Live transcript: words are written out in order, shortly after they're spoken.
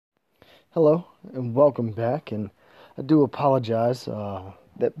Hello and welcome back. And I do apologize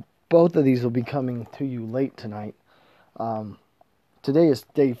that both of these will be coming to you late tonight. Today is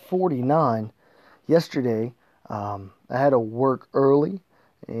day 49. Yesterday, I had to work early,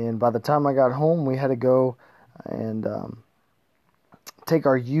 and by the time I got home, we had to go and take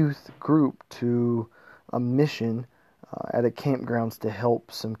our youth group to a mission at a campgrounds to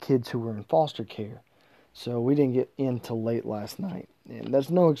help some kids who were in foster care. So we didn't get in till late last night. And that's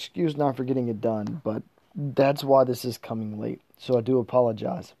no excuse not for getting it done, but that's why this is coming late. So I do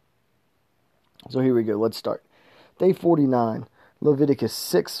apologize. So here we go. Let's start. Day 49, Leviticus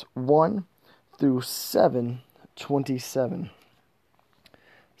 6:1 through 7:27.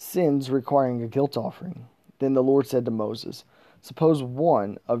 Sins requiring a guilt offering. Then the Lord said to Moses, "Suppose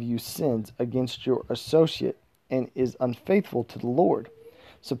one of you sins against your associate and is unfaithful to the Lord.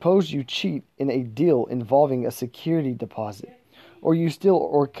 Suppose you cheat in a deal involving a security deposit, or you steal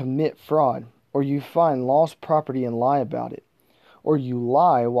or commit fraud, or you find lost property and lie about it, or you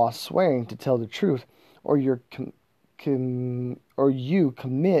lie while swearing to tell the truth, or you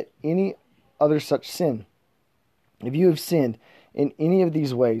commit any other such sin. If you have sinned in any of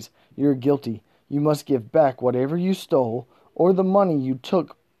these ways, you are guilty. You must give back whatever you stole, or the money you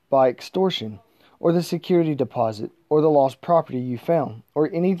took by extortion, or the security deposit, or the lost property you found, or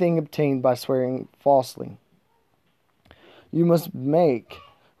anything obtained by swearing falsely. You must make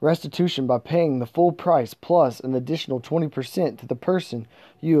restitution by paying the full price plus an additional 20% to the person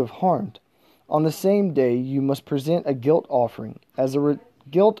you have harmed. On the same day you must present a guilt offering. As a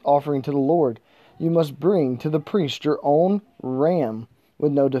guilt offering to the Lord, you must bring to the priest your own ram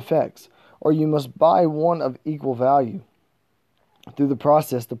with no defects, or you must buy one of equal value. Through the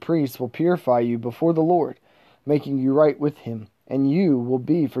process, the priest will purify you before the Lord, making you right with him, and you will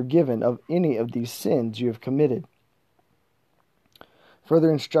be forgiven of any of these sins you have committed."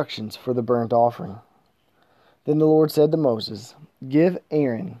 Further instructions for the burnt offering. Then the Lord said to Moses, "Give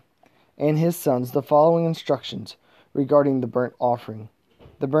Aaron and his sons the following instructions regarding the burnt offering.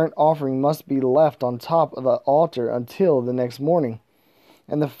 The burnt offering must be left on top of the altar until the next morning,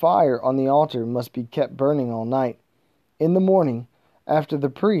 and the fire on the altar must be kept burning all night. In the morning, after the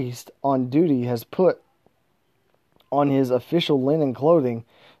priest on duty has put on his official linen clothing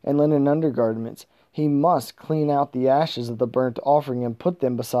and linen undergarments, he must clean out the ashes of the burnt offering and put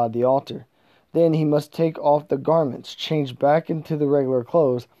them beside the altar. Then he must take off the garments, change back into the regular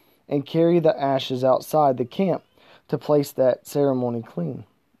clothes, and carry the ashes outside the camp to place that ceremony clean.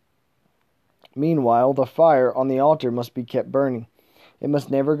 Meanwhile, the fire on the altar must be kept burning. It must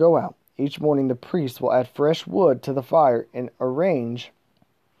never go out. Each morning the priest will add fresh wood to the fire and arrange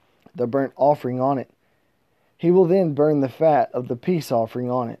the burnt offering on it. He will then burn the fat of the peace offering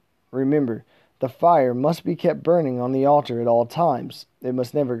on it. Remember, the fire must be kept burning on the altar at all times. It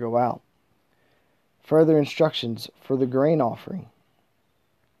must never go out. Further instructions for the grain offering.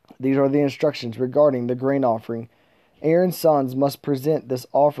 These are the instructions regarding the grain offering. Aaron's sons must present this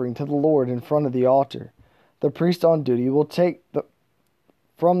offering to the Lord in front of the altar. The priest on duty will take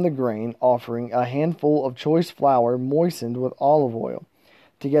from the grain offering a handful of choice flour moistened with olive oil,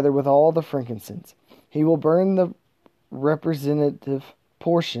 together with all the frankincense. He will burn the representative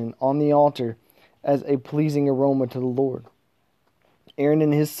portion on the altar as a pleasing aroma to the Lord. Aaron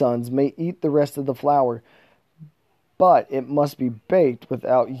and his sons may eat the rest of the flour, but it must be baked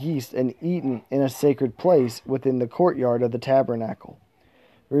without yeast and eaten in a sacred place within the courtyard of the tabernacle.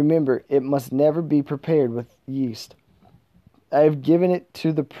 Remember, it must never be prepared with yeast. I have given it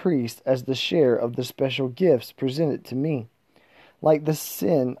to the priest as the share of the special gifts presented to me, like the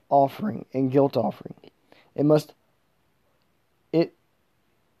sin offering and guilt offering.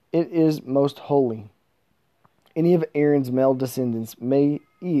 It is most holy. Any of Aaron's male descendants may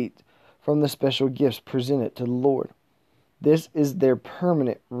eat from the special gifts presented to the Lord. This is their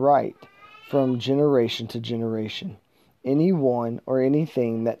permanent right from generation to generation. Anyone or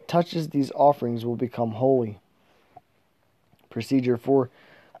anything that touches these offerings will become holy. Procedure for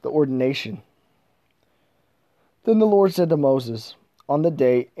the ordination. Then the Lord said to Moses, "On the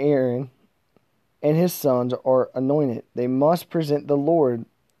day Aaron and his sons are anointed, they must present the Lord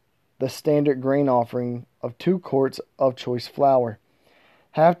the standard grain offering of 2 quarts of choice flour.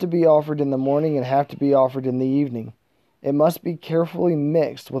 Half to be offered in the morning and half to be offered in the evening. It must be carefully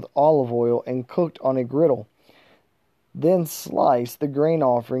mixed with olive oil and cooked on a griddle. Then slice the grain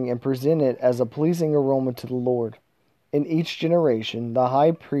offering and present it as a pleasing aroma to the Lord. In each generation, the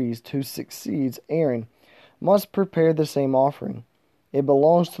high priest who succeeds Aaron must prepare the same offering. It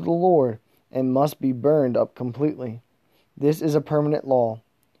belongs to the Lord and must be burned up completely. This is a permanent law.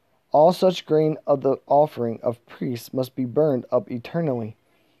 All such grain of the offering of priests must be burned up eternally.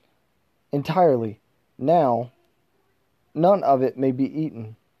 entirely. Now, none of it may be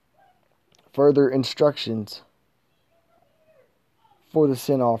eaten. Further instructions for the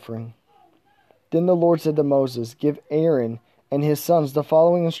sin offering. Then the Lord said to Moses, "Give Aaron and his sons the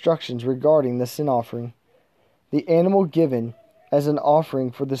following instructions regarding the sin offering. The animal given as an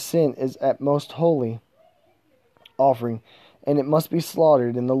offering for the sin is at most holy offering, and it must be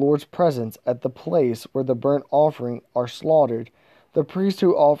slaughtered in the Lord's presence at the place where the burnt offering are slaughtered. The priest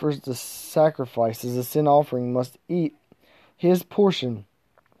who offers the sacrifice as a sin offering must eat his portion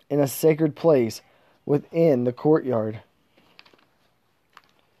in a sacred place within the courtyard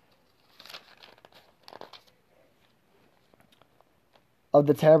of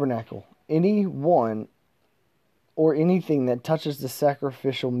the tabernacle. Anyone or anything that touches the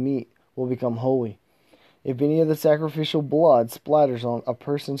sacrificial meat will become holy. If any of the sacrificial blood splatters on a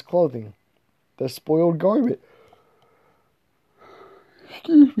person's clothing, the spoiled garment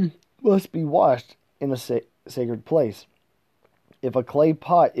must be washed in a sacred place. If a clay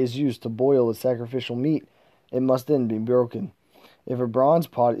pot is used to boil the sacrificial meat, it must then be broken. If a bronze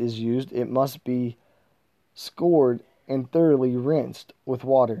pot is used, it must be scoured and thoroughly rinsed with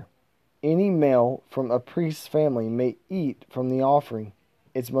water. Any male from a priest's family may eat from the offering.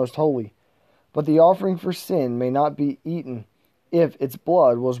 It's most holy. But the offering for sin may not be eaten if its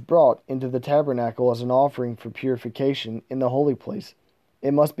blood was brought into the tabernacle as an offering for purification in the holy place.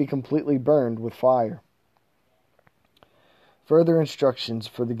 It must be completely burned with fire. Further instructions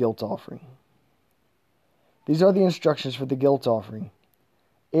for the guilt offering. These are the instructions for the guilt offering.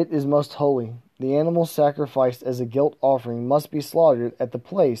 It is most holy. The animal sacrificed as a guilt offering must be slaughtered at the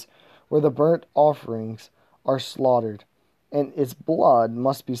place where the burnt offerings are slaughtered, and its blood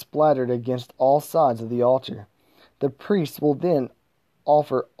must be splattered against all sides of the altar. The priest will then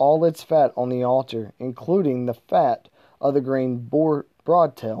offer all its fat on the altar, including the fat of the grain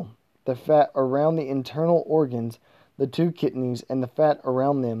broadtail, the fat around the internal organs, the 2 kidneys, and the fat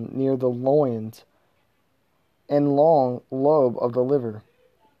around them near the loins and long lobe of the liver.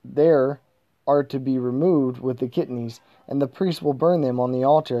 There are to be removed with the kidneys, and the priest will burn them on the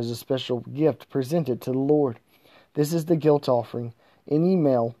altar as a special gift presented to the Lord. This is the guilt offering. Any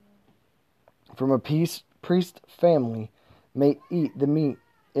male from a priest family may eat the meat.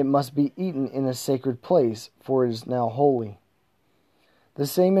 It must be eaten in a sacred place, for it is now holy. The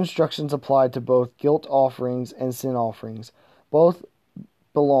same instructions apply to both guilt offerings and sin offerings. Both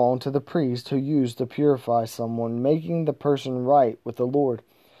belong to the priest who used to purify someone, making the person right with the Lord.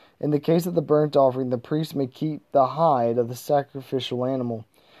 In the case of the burnt offering, the priest may keep the hide of the sacrificial animal.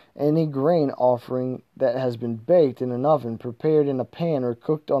 Any grain offering that has been baked in an oven, prepared in a pan, or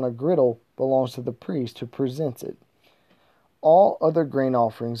cooked on a griddle belongs to the priest who presents it. All other grain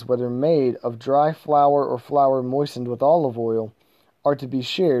offerings, whether made of dry flour or flour moistened with olive oil, are to be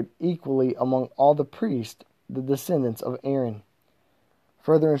shared equally among all the priests, the descendants of Aaron.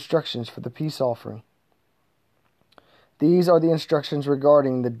 Further instructions for the peace offering. These are the instructions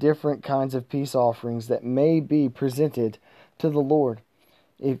regarding the different kinds of peace offerings that may be presented to the Lord.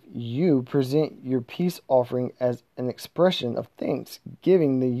 If you present your peace offering as an expression of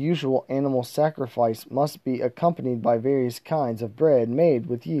thanksgiving, the usual animal sacrifice must be accompanied by various kinds of bread made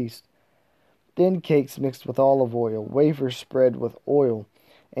with yeast, thin cakes mixed with olive oil, wafers spread with oil,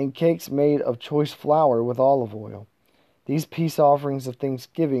 and cakes made of choice flour with olive oil. These peace offerings of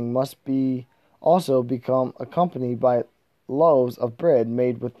thanksgiving must also become accompanied by loaves of bread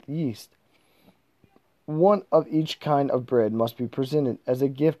made with yeast. One of each kind of bread must be presented as a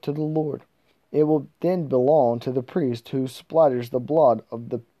gift to the Lord. It will then belong to the priest who splatters the blood of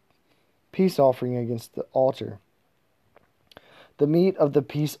the peace offering against the altar. The meat of the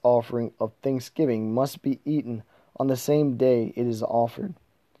peace offering of thanksgiving must be eaten on the same day it is offered.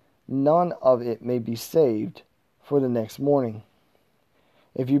 None of it may be saved for the next morning.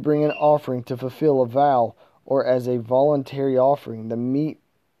 If you bring an offering to fulfill a vow or as a voluntary offering, the meat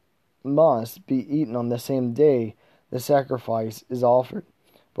must be eaten on the same day the sacrifice is offered.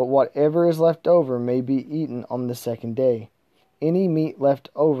 But whatever is left over may be eaten on the second day. Any meat left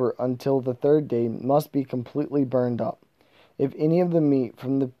over until the third day must be completely burned up. If any of the meat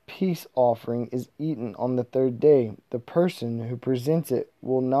from the peace offering is eaten on the third day, the person who presents it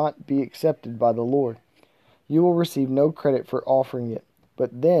will not be accepted by the Lord. You will receive no credit for offering it,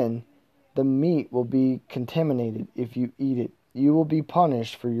 but then the meat will be contaminated if you eat it. You will be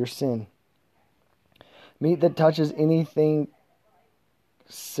punished for your sin. Meat that touches anything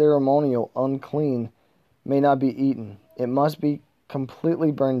ceremonial unclean may not be eaten. It must be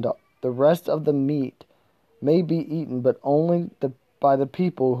completely burned up. The rest of the meat may be eaten, but only by the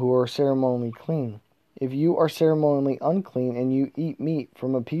people who are ceremonially clean. If you are ceremonially unclean and you eat meat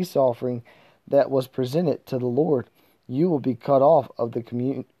from a peace offering that was presented to the Lord, you will be cut off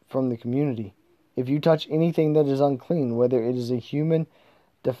from the community. If you touch anything that is unclean, whether it is a human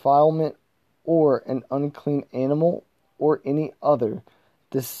defilement or an unclean animal or any other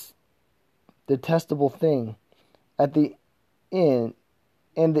detestable thing, at the end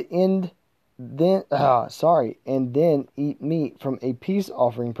and the end then and then eat meat from a peace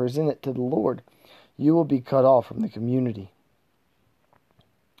offering presented to the Lord, you will be cut off from the community.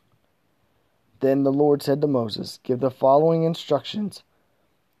 Then the Lord said to Moses, "Give the following instructions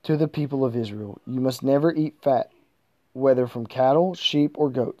to the people of Israel. You must never eat fat, whether from cattle, sheep, or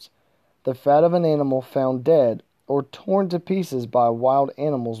goats. The fat of an animal found dead or torn to pieces by wild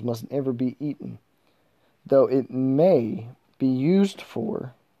animals must never be eaten, though it may be used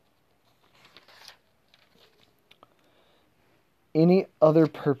for any other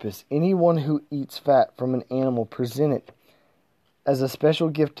purpose. Anyone who eats fat from an animal presented as a special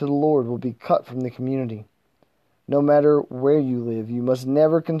gift to the Lord will be cut from the community. No matter where you live, you must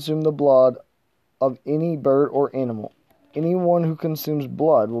never consume the blood of any bird or animal. Anyone who consumes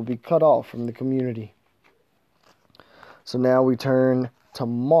blood will be cut off from the community." So now we turn to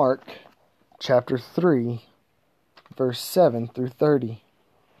Mark chapter 3, verse 7 through 30.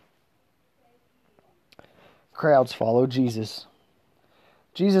 Crowds follow Jesus.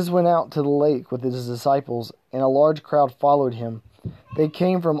 Jesus went out to the lake with his disciples, and a large crowd followed him. They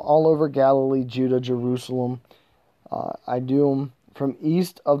came from all over Galilee, Judah, Jerusalem, Idum, from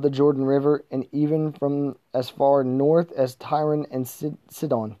east of the Jordan River, and even from as far north as Tyre and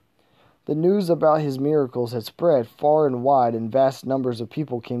Sidon. The news about his miracles had spread far and wide, and vast numbers of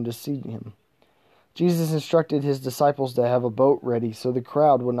people came to see him. Jesus instructed his disciples to have a boat ready so the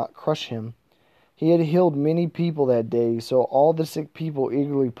crowd would not crush him. He had healed many people that day, so all the sick people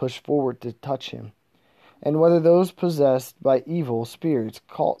eagerly pushed forward to touch him. And whether those possessed by evil spirits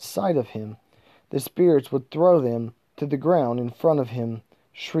caught sight of him, the spirits would throw them to the ground in front of him,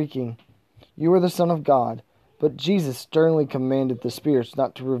 shrieking, "You are the Son of God." But Jesus sternly commanded the spirits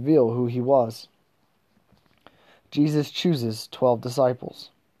not to reveal who he was. Jesus chooses 12 disciples.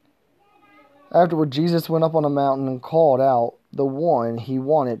 Afterward, Jesus went up on a mountain and called out the one he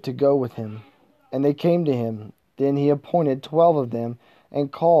wanted to go with him. And they came to him. Then he appointed 12 of them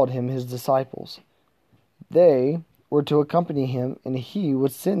and called him his disciples. They were to accompany him, and he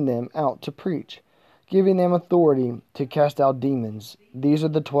would send them out to preach, giving them authority to cast out demons. These are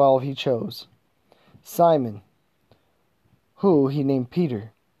the 12 he chose: Simon, who he named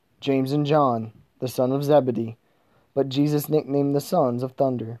Peter, James and John, the son of Zebedee, but Jesus nicknamed the sons of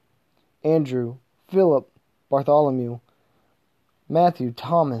thunder, Andrew, Philip, Bartholomew, Matthew,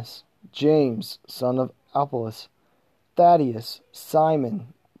 Thomas, James, son of Alphaeus, Thaddeus,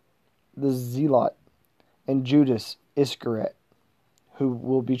 Simon the Zealot, and Judas Iscariot, who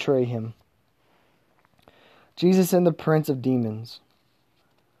will betray him. Jesus and the prince of demons.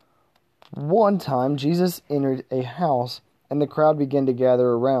 One time Jesus entered a house, and the crowd began to gather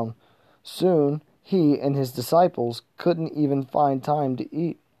around. Soon he and his disciples couldn't even find time to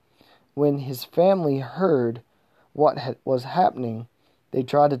eat. When his family heard what was happening, they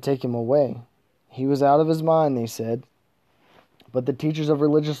tried to take him away. He was out of his mind, they said. But the teachers of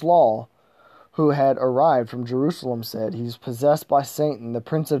religious law who had arrived from Jerusalem said, "He's possessed by Satan, the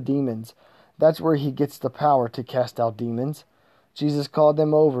prince of demons. That's where he gets the power to cast out demons." Jesus called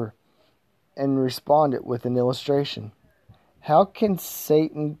them over and responded with an illustration. "How can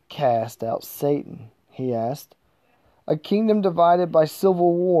Satan cast out Satan?" he asked. "A kingdom divided by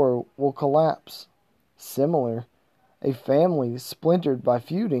civil war will collapse. Similar, a family splintered by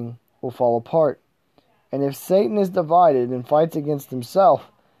feuding will fall apart. And if Satan is divided and fights against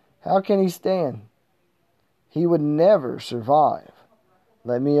himself, how can he stand? He would never survive.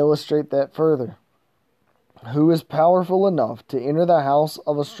 Let me illustrate that further. Who is powerful enough to enter the house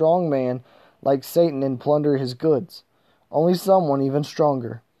of a strong man like Satan and plunder his goods? Only someone even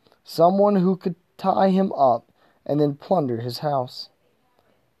stronger. Someone who could tie him up and then plunder his house.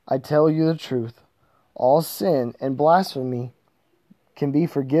 I tell you the truth. All sin and blasphemy can be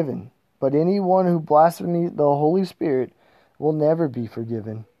forgiven, but anyone who blasphemies the Holy Spirit will never be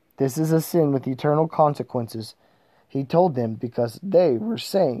forgiven. This is a sin with eternal consequences." He told them because they were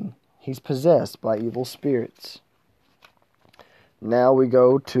saying he's possessed by evil spirits. Now we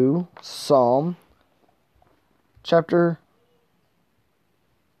go to Psalm chapter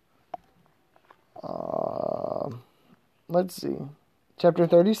chapter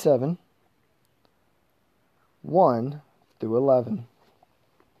 37, 1 through 11.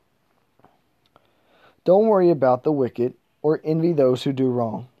 Don't worry about the wicked or envy those who do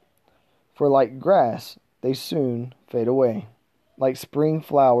wrong. For like grass, they soon fade away. Like spring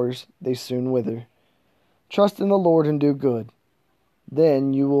flowers, they soon wither. Trust in the Lord and do good.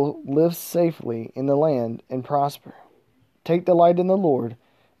 Then you will live safely in the land and prosper. Take delight in the Lord,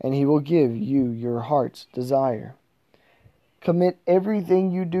 and he will give you your heart's desire. Commit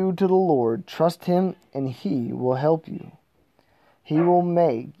everything you do to the Lord. Trust him, and he will help you. He will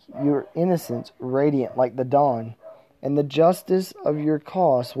make your innocence radiant like the dawn, and the justice of your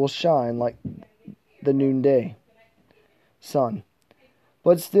cause will shine like the noonday sun.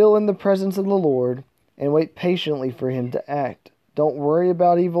 But still in the presence of the Lord, and wait patiently for him to act. Don't worry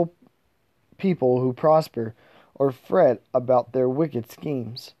about evil people who prosper, or fret about their wicked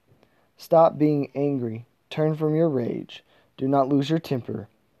schemes. Stop being angry. Turn from your rage. Do not lose your temper.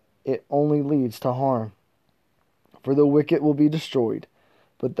 It only leads to harm. For the wicked will be destroyed,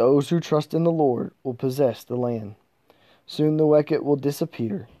 but those who trust in the Lord will possess the land. Soon the wicked will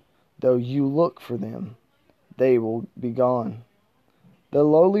disappear. Though you look for them, they will be gone. The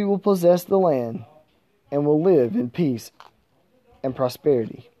lowly will possess the land and will live in peace and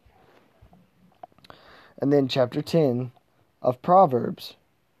prosperity. And then chapter 10 of Proverbs,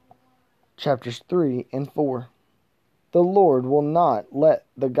 chapters 3 and 4. The Lord will not let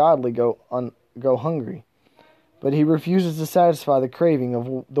the godly go hungry, but he refuses to satisfy the craving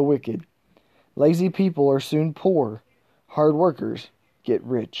of the wicked. Lazy people are soon poor. Hard workers get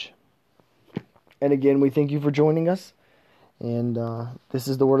rich. And again, we thank you for joining us. And this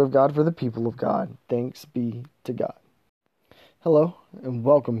is the word of God for the people of God. Thanks be to God. Hello, and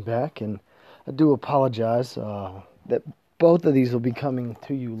welcome back. And I do apologize that both of these will be coming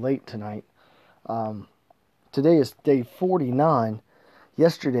to you late tonight. Today is day 49.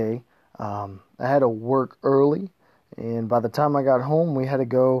 Yesterday, I had to work early, and by the time I got home, we had to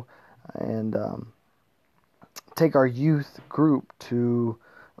go and take our youth group to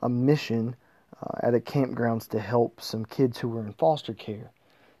a mission at a campgrounds to help some kids who were in foster care.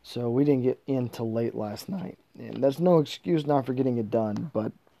 So we didn't get in till late last night. And that's no excuse not for getting it done,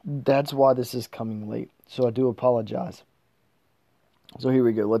 but that's why this is coming late. So I do apologize. So here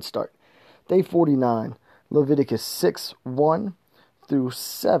we go. Let's start. Day 49, Leviticus 6:1 through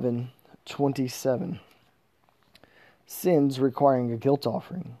 7:27. Sins requiring a guilt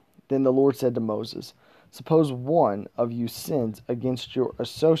offering. Then the Lord said to Moses, suppose one of you sins against your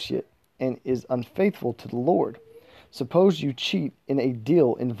associate and is unfaithful to the Lord. Suppose you cheat in a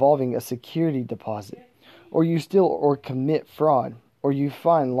deal involving a security deposit, or you steal or commit fraud, or you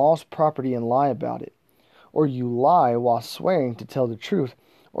find lost property and lie about it, or you lie while swearing to tell the truth,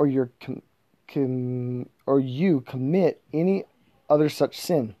 or you commit any other such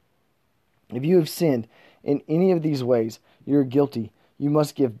sin. If you have sinned in any of these ways, you are guilty. You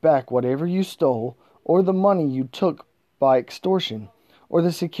must give back whatever you stole, or the money you took by extortion, or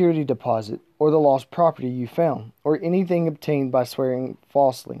the security deposit, or the lost property you found, or anything obtained by swearing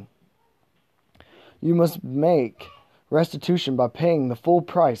falsely. You must make restitution by paying the full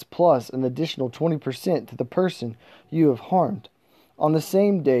price plus an additional 20% to the person you have harmed. On the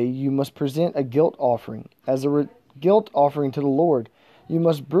same day you must present a guilt offering. As a guilt offering to the Lord, you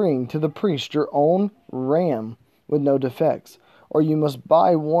must bring to the priest your own ram with no defects, or you must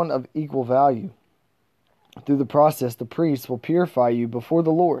buy one of equal value. Through the process, the priest will purify you before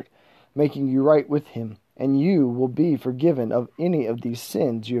the Lord, making you right with him, and you will be forgiven of any of these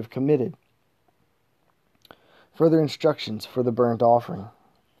sins you have committed. Further instructions for the burnt offering.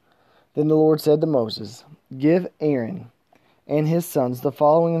 Then the Lord said to Moses, give Aaron and his sons the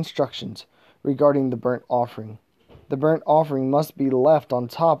following instructions regarding the burnt offering. The burnt offering must be left on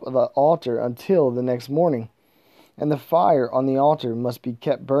top of the altar until the next morning, and the fire on the altar must be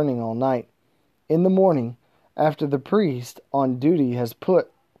kept burning all night. In the morning, after the priest on duty has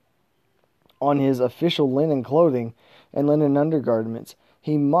put on his official linen clothing and linen undergarments,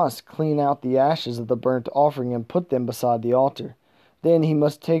 he must clean out the ashes of the burnt offering and put them beside the altar. Then he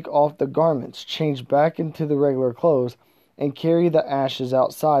must take off the garments, change back into the regular clothes, and carry the ashes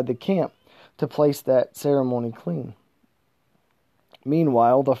outside the camp to place that ceremony clean.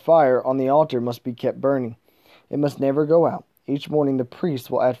 Meanwhile, the fire on the altar must be kept burning. It must never go out. Each morning the priest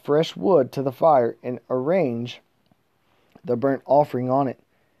will add fresh wood to the fire and arrange the burnt offering on it.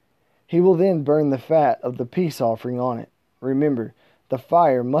 He will then burn the fat of the peace offering on it. Remember, the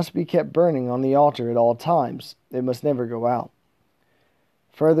fire must be kept burning on the altar at all times. It must never go out.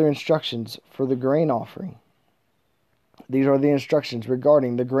 Further instructions for the grain offering. These are the instructions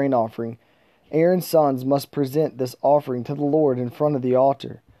regarding the grain offering. Aaron's sons must present this offering to the Lord in front of the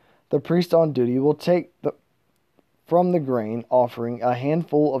altar. The priest on duty will take from the grain offering a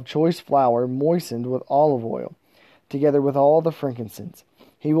handful of choice flour moistened with olive oil, together with all the frankincense.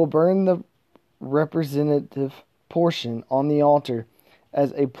 He will burn the representative portion on the altar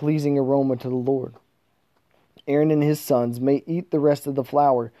as a pleasing aroma to the Lord. Aaron and his sons may eat the rest of the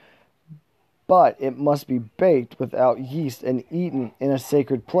flour, but it must be baked without yeast and eaten in a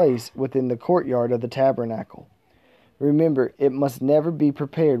sacred place within the courtyard of the tabernacle. Remember, it must never be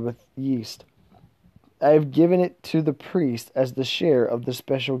prepared with yeast. I have given it to the priest as the share of the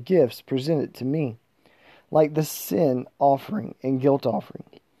special gifts presented to me, like the sin offering and guilt offering.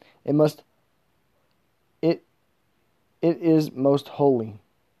 It is most holy.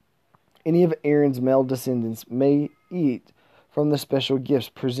 Any of Aaron's male descendants may eat from the special gifts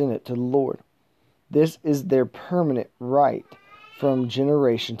presented to the Lord. This is their permanent right from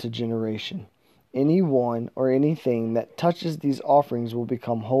generation to generation. Anyone or anything that touches these offerings will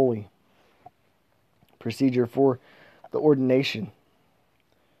become holy. Procedure for the ordination.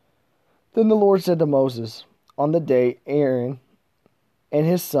 Then the Lord said to Moses, on the day Aaron and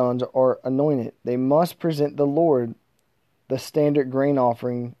his sons are anointed, they must present the Lord the standard grain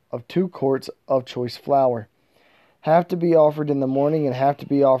offering of 2 quarts of choice flour, half to be offered in the morning and half to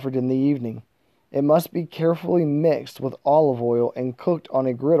be offered in the evening. It must be carefully mixed with olive oil and cooked on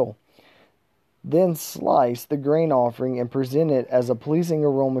a griddle. Then slice the grain offering and present it as a pleasing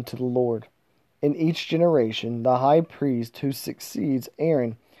aroma to the Lord. In each generation, the high priest who succeeds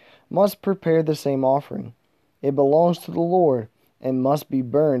Aaron must prepare the same offering. It belongs to the Lord and must be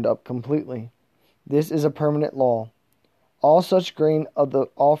burned up completely. This is a permanent law. All such grain of the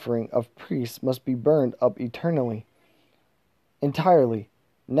offering of priests must be burned up entirely.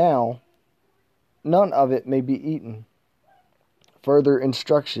 Now, none of it may be eaten. Further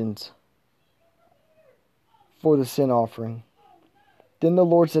instructions for the sin offering. Then the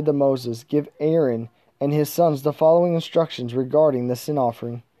Lord said to Moses, give Aaron and his sons the following instructions regarding the sin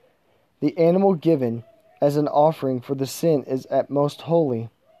offering. The animal given as an offering for the sin is at most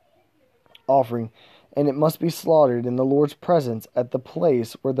holy offering, and it must be slaughtered in the Lord's presence at the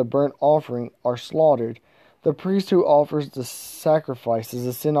place where the burnt offering are slaughtered. The priest who offers the sacrifice as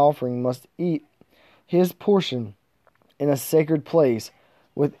a sin offering must eat his portion in a sacred place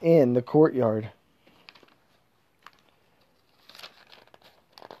within the courtyard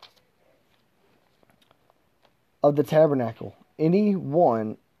of the tabernacle.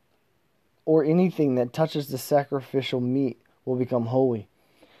 Anyone or anything that touches the sacrificial meat will become holy.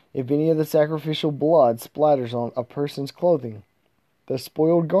 If any of the sacrificial blood splatters on a person's clothing, the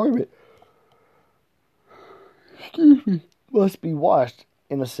spoiled garment must be washed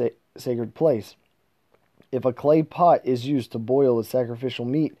in a sacred place. If a clay pot is used to boil the sacrificial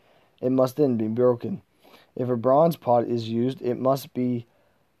meat, it must then be broken. If a bronze pot is used, it must be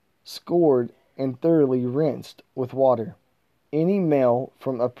scoured and thoroughly rinsed with water. Any male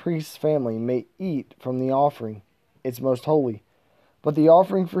from a priest's family may eat from the offering. It's most holy. But the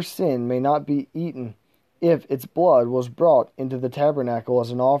offering for sin may not be eaten if its blood was brought into the tabernacle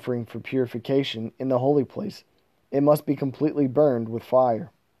as an offering for purification in the holy place. It must be completely burned with fire.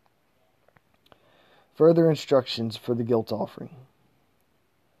 Further instructions for the guilt offering.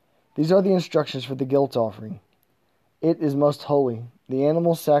 These are the instructions for the guilt offering. It is most holy. The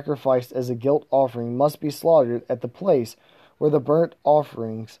animal sacrificed as a guilt offering must be slaughtered at the place where the burnt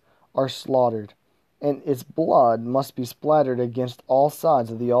offerings are slaughtered, and its blood must be splattered against all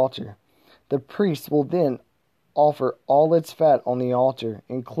sides of the altar. The priest will then offer all its fat on the altar,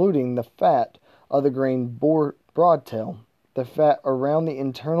 including the fat of the grain broadtail, the fat around the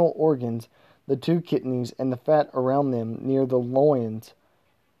internal organs, the 2 kidneys, and the fat around them near the loins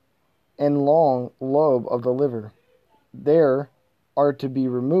and long lobe of the liver. There are to be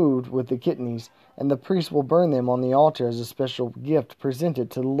removed with the kidneys, and the priest will burn them on the altar as a special gift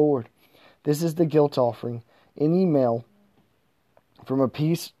presented to the Lord. This is the guilt offering. Any male from a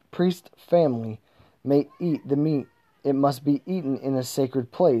priest family may eat the meat. It must be eaten in a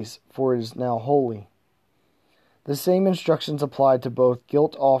sacred place, for it is now holy. The same instructions apply to both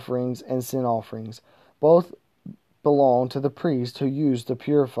guilt offerings and sin offerings. Both belong to the priest who used to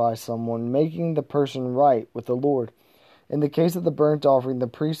purify someone, making the person right with the Lord. In the case of the burnt offering, the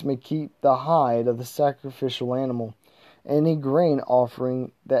priest may keep the hide of the sacrificial animal. Any grain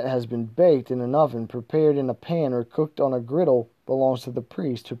offering that has been baked in an oven, prepared in a pan, or cooked on a griddle belongs to the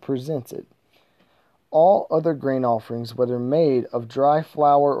priest who presents it. All other grain offerings, whether made of dry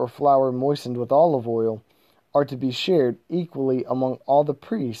flour or flour moistened with olive oil, are to be shared equally among all the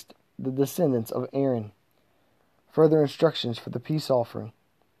priests, the descendants of Aaron. Further instructions for the peace offering.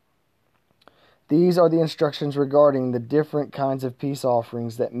 These are the instructions regarding the different kinds of peace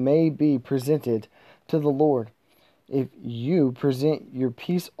offerings that may be presented to the Lord. If you present your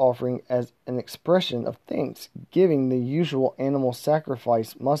peace offering as an expression of thanksgiving, the usual animal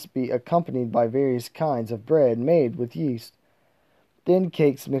sacrifice must be accompanied by various kinds of bread made with yeast, thin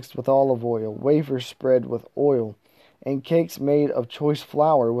cakes mixed with olive oil, wafers spread with oil, and cakes made of choice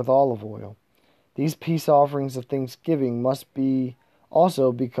flour with olive oil. These peace offerings of thanksgiving must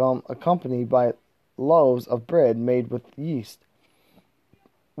also become accompanied by loaves of bread made with yeast.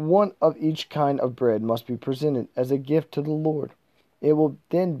 One of each kind of bread must be presented as a gift to the Lord. It will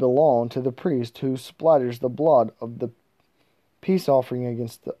then belong to the priest who splatters the blood of the peace offering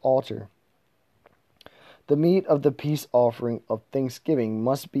against the altar. The meat of the peace offering of thanksgiving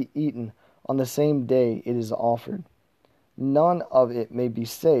must be eaten on the same day it is offered. None of it may be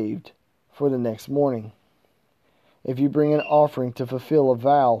saved for the next morning. If you bring an offering to fulfill a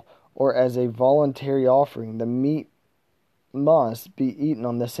vow or as a voluntary offering, the meat must be eaten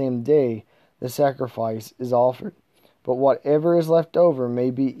on the same day the sacrifice is offered, but whatever is left over may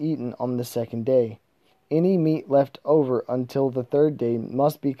be eaten on the second day. Any meat left over until the third day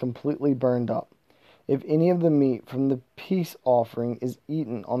must be completely burned up. If any of the meat from the peace offering is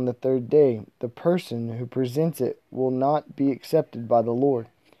eaten on the third day, the person who presents it will not be accepted by the Lord.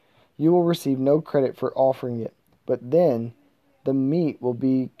 You will receive no credit for offering it, but then the meat will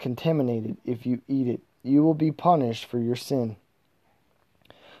be contaminated if you eat it. You will be punished for your sin.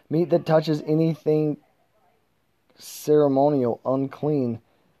 Meat that touches anything ceremonial unclean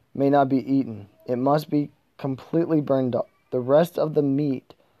may not be eaten. It must be completely burned up. The rest of the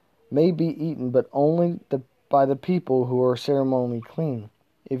meat may be eaten, but only by the people who are ceremonially clean.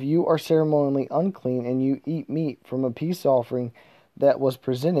 If you are ceremonially unclean and you eat meat from a peace offering that was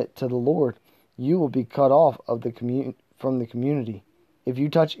presented to the Lord, you will be cut off from the community. If you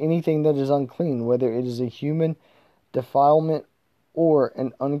touch anything that is unclean, whether it is a human defilement or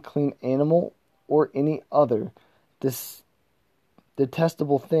an unclean animal or any other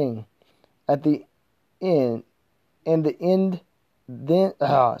detestable thing, and then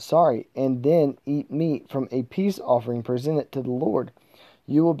eat meat from a peace offering presented to the Lord,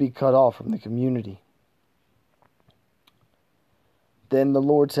 you will be cut off from the community. Then the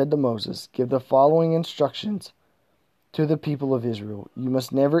Lord said to Moses, "Give the following instructions to the people of Israel. You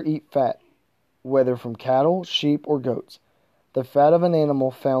must never eat fat, whether from cattle, sheep, or goats. The fat of an animal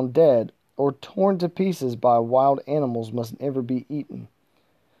found dead or torn to pieces by wild animals must never be eaten,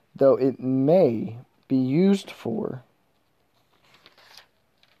 though it may be used for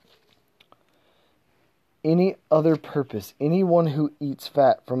any other purpose. Anyone who eats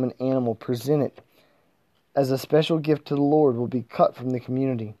fat from an animal presented as a special gift to the Lord will be cut from the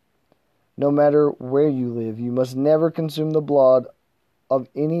community. No matter where you live, you must never consume the blood of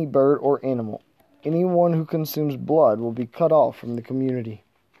any bird or animal. Anyone who consumes blood will be cut off from the community."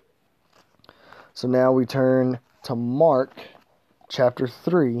 So now we turn to Mark chapter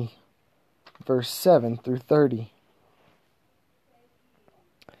 3, verse 7 through 30.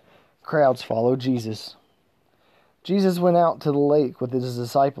 Crowds follow Jesus. Jesus went out to the lake with his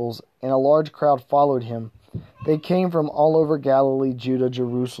disciples, and a large crowd followed him. They came from all over Galilee, Judah,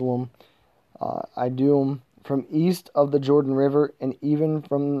 Jerusalem, Idum, from east of the Jordan River, and even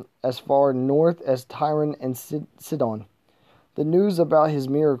from as far north as Tyre and Sidon. The news about his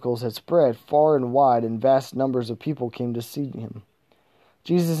miracles had spread far and wide, and vast numbers of people came to see him.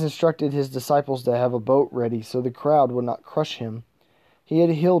 Jesus instructed his disciples to have a boat ready so the crowd would not crush him. He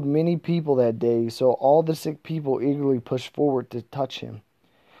had healed many people that day, so all the sick people eagerly pushed forward to touch him.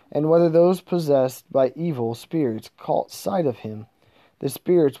 And whether those possessed by evil spirits caught sight of him, the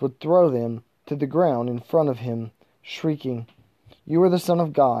spirits would throw them to the ground in front of him, shrieking, "You are the Son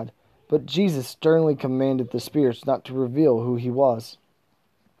of God." But Jesus sternly commanded the spirits not to reveal who he was.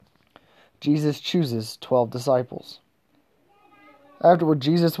 Jesus chooses 12 disciples. Afterward,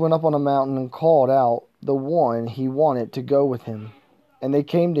 Jesus went up on a mountain and called out the one he wanted to go with him. And they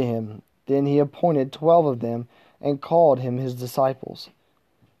came to him. Then he appointed 12 of them and called him his disciples.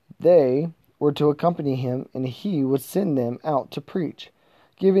 They were to accompany him, and he would send them out to preach,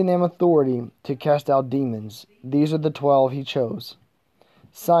 giving them authority to cast out demons. These are the 12 he chose: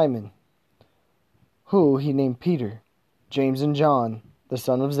 Simon, who he named Peter, James and John, the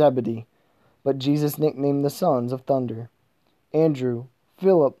son of Zebedee, but Jesus nicknamed the sons of thunder, Andrew,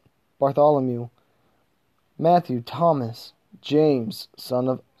 Philip, Bartholomew, Matthew, Thomas, James, son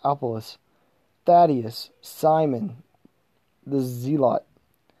of Alphaeus, Thaddeus, Simon the Zealot,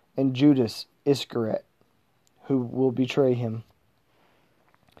 and Judas Iscariot, who will betray him.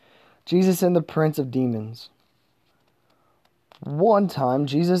 Jesus and the prince of demons. One time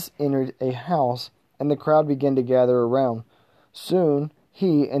Jesus entered a house, and the crowd began to gather around. Soon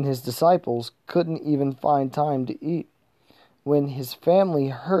He and his disciples couldn't even find time to eat. When his family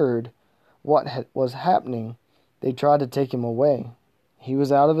heard what was happening, they tried to take him away. He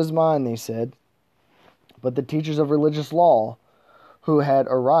was out of his mind, they said. But the teachers of religious law who had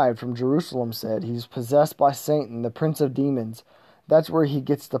arrived from Jerusalem said, "He's possessed by Satan, the prince of demons. That's where he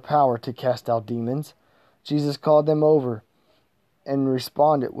gets the power to cast out demons." Jesus called them over and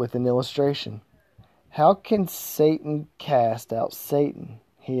responded with an illustration. "How can Satan cast out Satan?"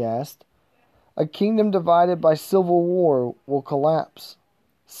 he asked. "A kingdom divided by civil war will collapse.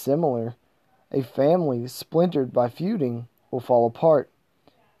 Similar, a family splintered by feuding will fall apart.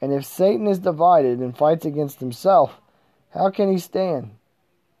 And if Satan is divided and fights against himself, how can he stand?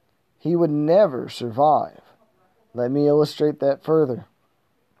 He would never survive. Let me illustrate that further.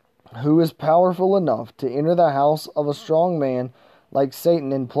 Who is powerful enough to enter the house of a strong man like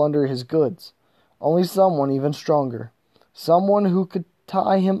Satan and plunder his goods? Only someone even stronger. Someone who could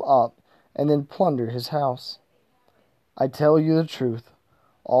tie him up and then plunder his house. I tell you the truth.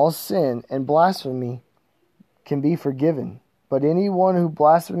 All sin and blasphemy can be forgiven, but anyone who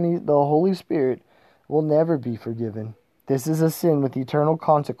blasphemies the Holy Spirit will never be forgiven. This is a sin with eternal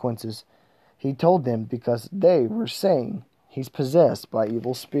consequences." He told them because they were saying he's possessed by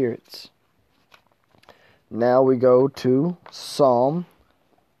evil spirits. Now we go to Psalm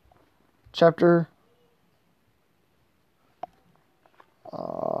chapter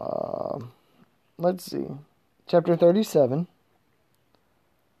chapter 37,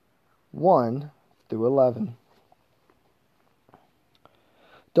 1 through 11.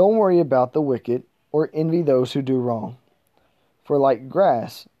 Don't worry about the wicked or envy those who do wrong, for like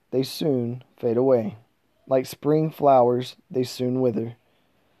grass they soon fade away. Like spring flowers they soon wither.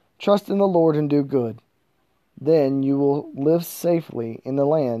 Trust in the Lord and do good. Then you will live safely in the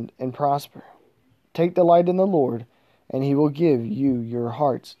land and prosper. Take delight in the Lord, and he will give you your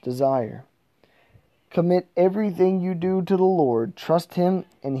heart's desire. Commit everything you do to the Lord. Trust him,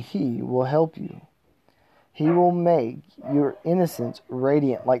 and he will help you. He will make your innocence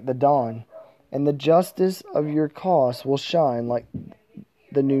radiant like the dawn, and the justice of your cause will shine like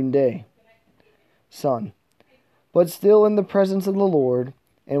the noonday sun. But still in the presence of the Lord,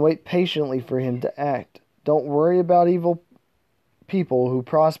 and wait patiently for him to act. Don't worry about evil people who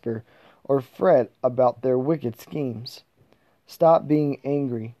prosper, or fret about their wicked schemes. Stop being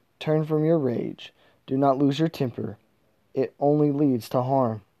angry. Turn from your rage. Do not lose your temper. It only leads to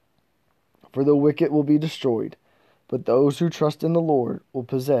harm. For the wicked will be destroyed, but those who trust in the Lord will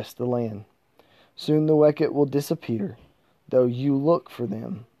possess the land. Soon the wicked will disappear. Though you look for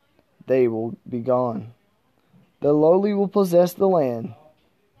them, they will be gone. The lowly will possess the land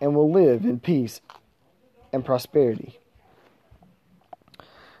and will live in peace and prosperity.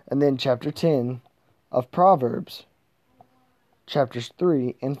 And then chapter 10 of Proverbs, chapters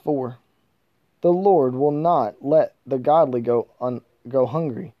 3 and 4. The Lord will not let the godly go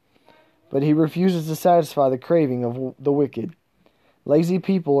hungry, but he refuses to satisfy the craving of the wicked. Lazy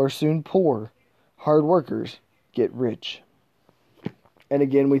people are soon poor. Hard workers get rich. And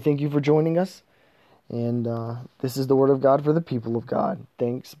again, we thank you for joining us. And this is the word of God for the people of God.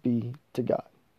 Thanks be to God.